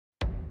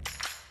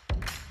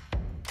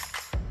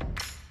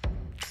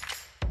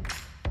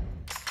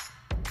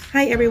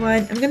Hi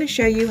everyone, I'm going to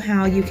show you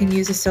how you can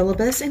use a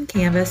syllabus in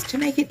Canvas to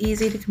make it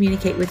easy to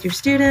communicate with your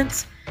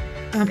students,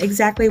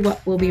 exactly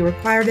what will be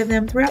required of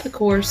them throughout the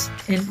course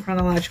in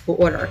chronological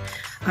order.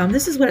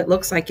 This is what it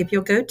looks like if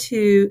you'll go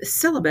to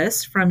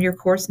Syllabus from your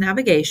course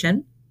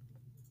navigation.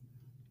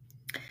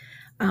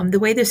 The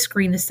way this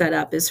screen is set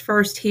up is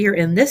first here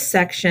in this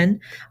section,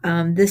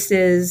 this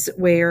is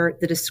where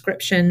the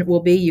description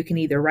will be. You can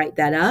either write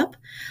that up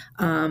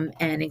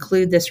and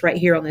include this right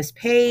here on this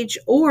page,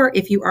 or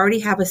if you already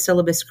have a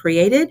syllabus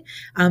created,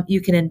 you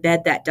can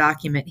embed that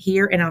document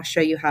here, and I'll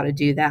show you how to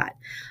do that.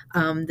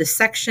 The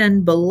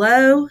section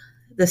below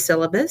the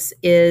syllabus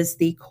is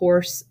the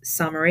course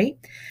summary.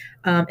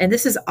 And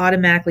this is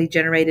automatically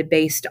generated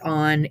based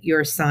on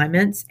your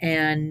assignments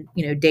and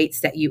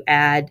dates that you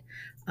add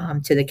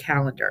to the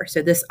calendar.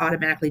 So this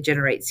automatically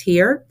generates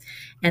here.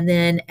 And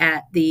then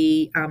at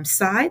the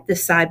side, the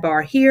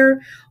sidebar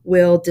here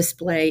will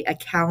display a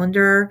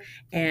calendar.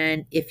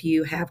 And if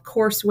you have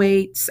course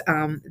weights,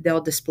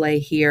 they'll display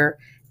here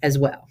as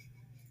well.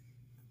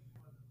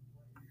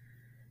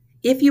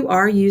 If you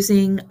are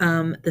using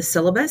the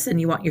syllabus and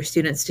you want your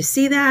students to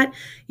see that,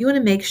 you want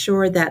to make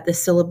sure that the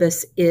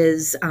syllabus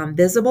is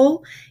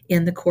visible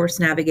in the course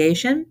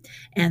navigation.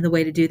 And the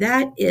way to do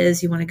that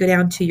is you want to go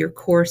down to your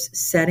course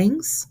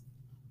settings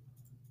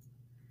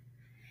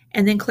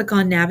and then click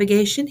on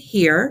navigation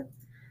here.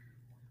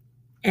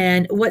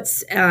 And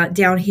what's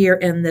down here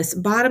in this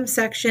bottom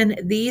section,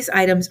 these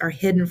items are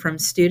hidden from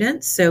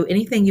students. So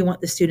anything you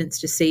want the students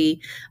to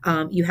see,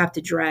 you have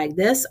to drag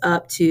this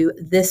up to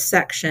this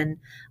section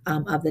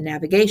of the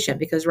navigation,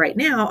 because right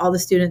now all the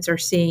students are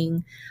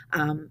seeing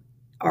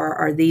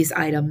are these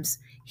items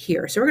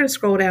here. So we're going to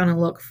scroll down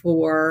and look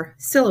for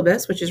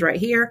syllabus, which is right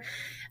here.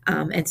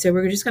 And so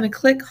we're just going to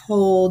click,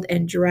 hold,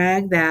 and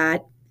drag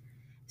that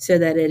so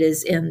that it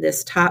is in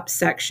this top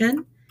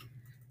section.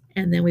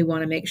 And then we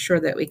want to make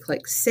sure that we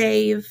click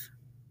save.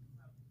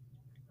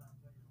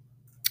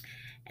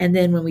 And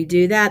then when we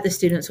do that, the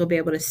students will be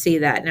able to see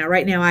that. Now,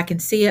 right now I can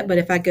see it, but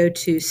if I go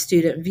to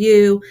student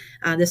view,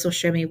 this will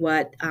show me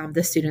what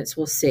the students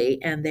will see.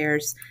 And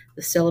there's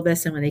the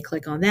syllabus. And when they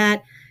click on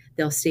that,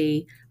 they'll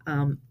see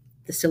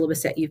the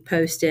syllabus that you've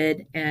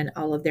posted and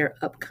all of their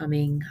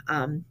upcoming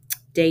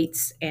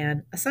dates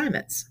and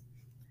assignments.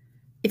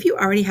 If you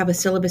already have a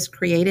syllabus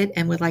created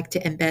and would like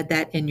to embed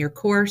that in your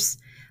course,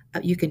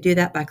 you can do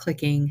that by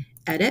clicking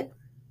Edit.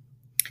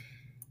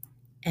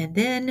 And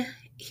then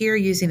here,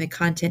 using the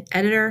Content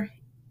Editor,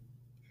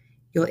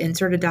 you'll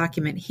insert a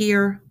document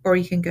here, or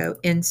you can go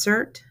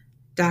Insert,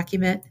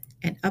 Document,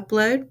 and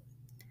Upload.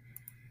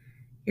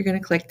 You're going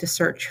to click to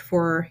search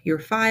for your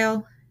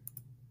file,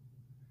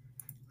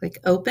 click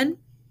Open,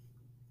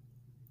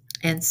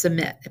 and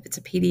Submit. If it's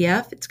a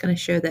PDF, it's going to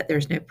show that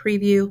there's no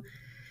preview,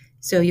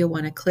 so you'll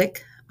want to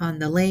click on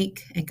the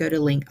link and go to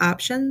Link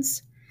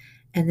Options.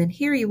 And then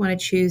here you want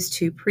to choose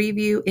to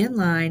preview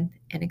inline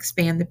and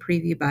expand the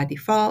preview by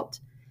default.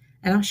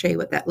 And I'll show you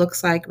what that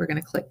looks like. We're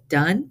going to click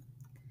Done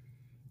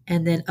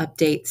and then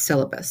Update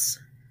Syllabus.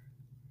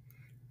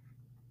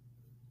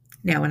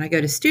 Now when I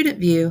go to Student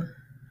View,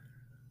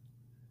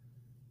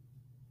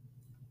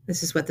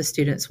 this is what the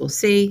students will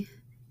see.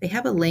 They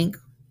have a link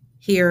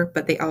here,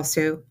 but they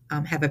also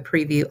have a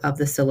preview of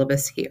the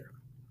syllabus here.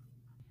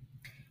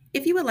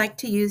 If you would like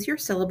to use your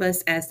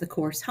syllabus as the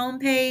course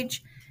homepage,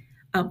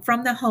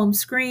 from the home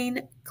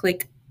screen,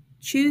 click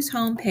Choose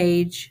Home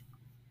Page,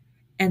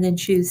 and then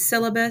choose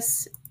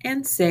Syllabus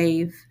and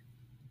save.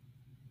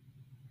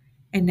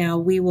 And now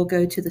we will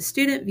go to the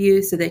student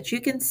view so that you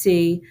can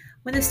see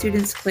when the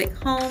students click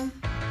Home,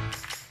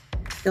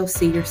 they'll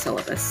see your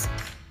syllabus.